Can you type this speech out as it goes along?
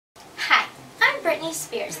Britney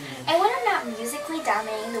Spears, and when I'm not musically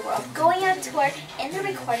dominating the world, going on tour in the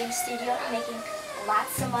recording studio, making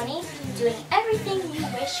lots of money, doing everything you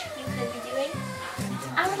wish you could be doing,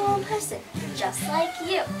 I'm a normal person, just like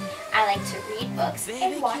you. I like to read books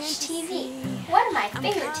and watch TV. One of my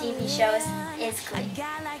favorite TV shows is Glee.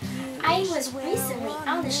 I was recently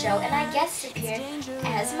on the show and I guest appeared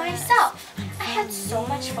as myself. I had so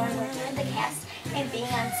much fun working with the cast and being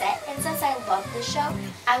on set, and since I love the show,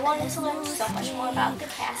 I wanted to learn so much more about the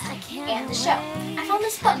cast and the show. I found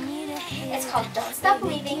this book. It's called Don't Stop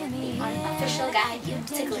Believing, the Unofficial Guide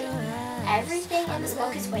to Glee. Everything in this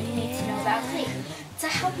book is what you need to know about Glee. To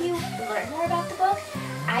help you learn more about the book,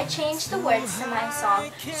 I changed the words to my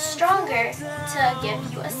song Stronger to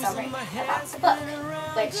give you a summary about the book,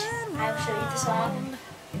 which I will show you the song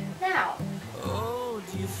now.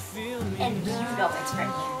 And you know it's from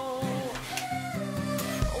me.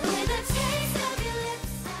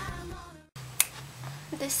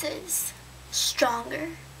 This is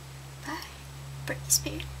Stronger by Britney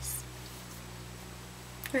Spears,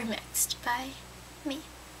 remixed by me.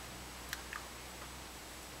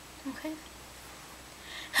 Okay.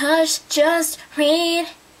 Hush, just read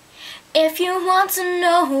if you want to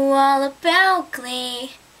know all about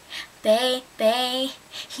Glee. Baby,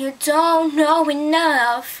 you don't know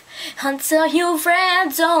enough until you've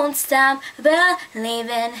read Don't Stop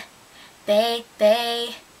Believin'.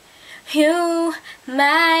 Baby, you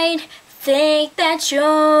might think that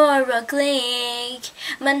you're a geek,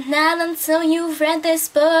 but not until you've read this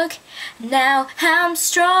book. Now I'm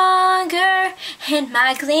stronger in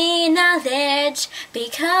my Glee knowledge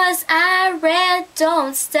because I read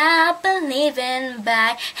Don't Stop Believin'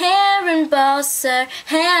 by Aaron Balser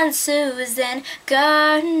and Susan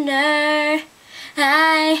Gardner.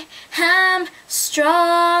 I am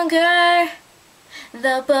stronger.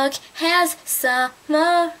 The book has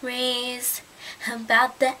summaries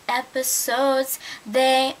about the episodes.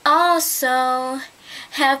 They also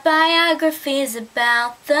have biographies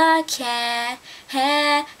about the cast.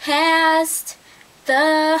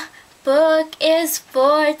 The book is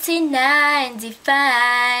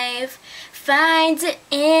 $14.95. Find it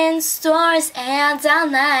in stores and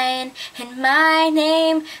online. And my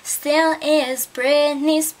name still is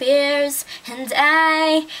Britney Spears, and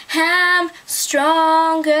I am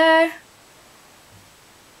stronger.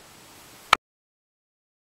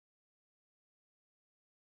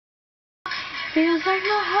 Feels like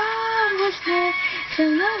my heart was made to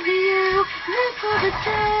love you, live for the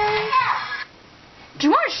day. Do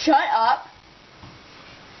you want to shut up?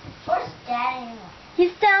 Where's Dad anymore?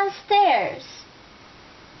 He's downstairs.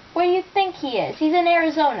 Where do you think he is? He's in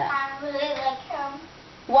Arizona. I really like him.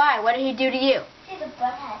 Why? What did he do to you? He's a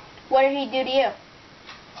butthead. What did he do to you?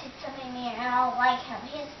 He's something mean and I don't like him.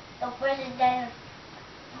 He's the worst dad in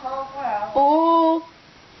the whole world. Oh,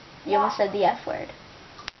 you almost said the F word.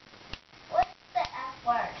 What's the F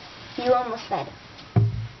word? You almost said it.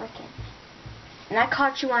 Okay. And I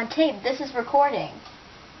caught you on tape. This is recording.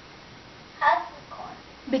 How's it going?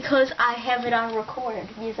 Because I have it on record.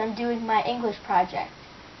 Because I'm doing my English project.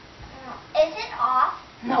 Is it off?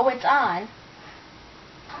 No, it's on.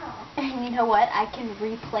 Oh. And you know what? I can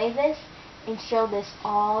replay this and show this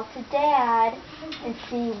all to Dad and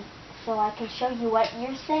see, so I can show you what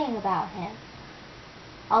you're saying about him.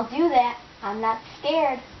 I'll do that. I'm not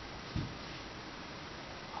scared.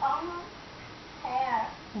 Hair.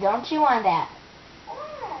 Don't you want that? What?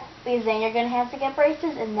 Because then you're going to have to get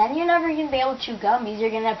braces, and then you're never going to be able to chew gum because you're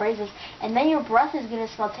going to have braces, and then your breath is going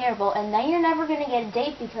to smell terrible, and then you're never going to get a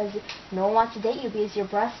date because no one wants to date you because your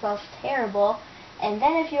breath smells terrible, and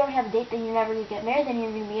then if you don't have a date, then you're never going to get married, then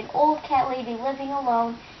you're going to be an old cat lady living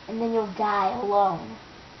alone, and then you'll die alone.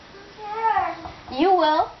 Who cares? You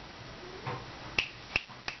will.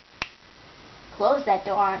 Close that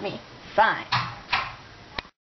door on me. Fine.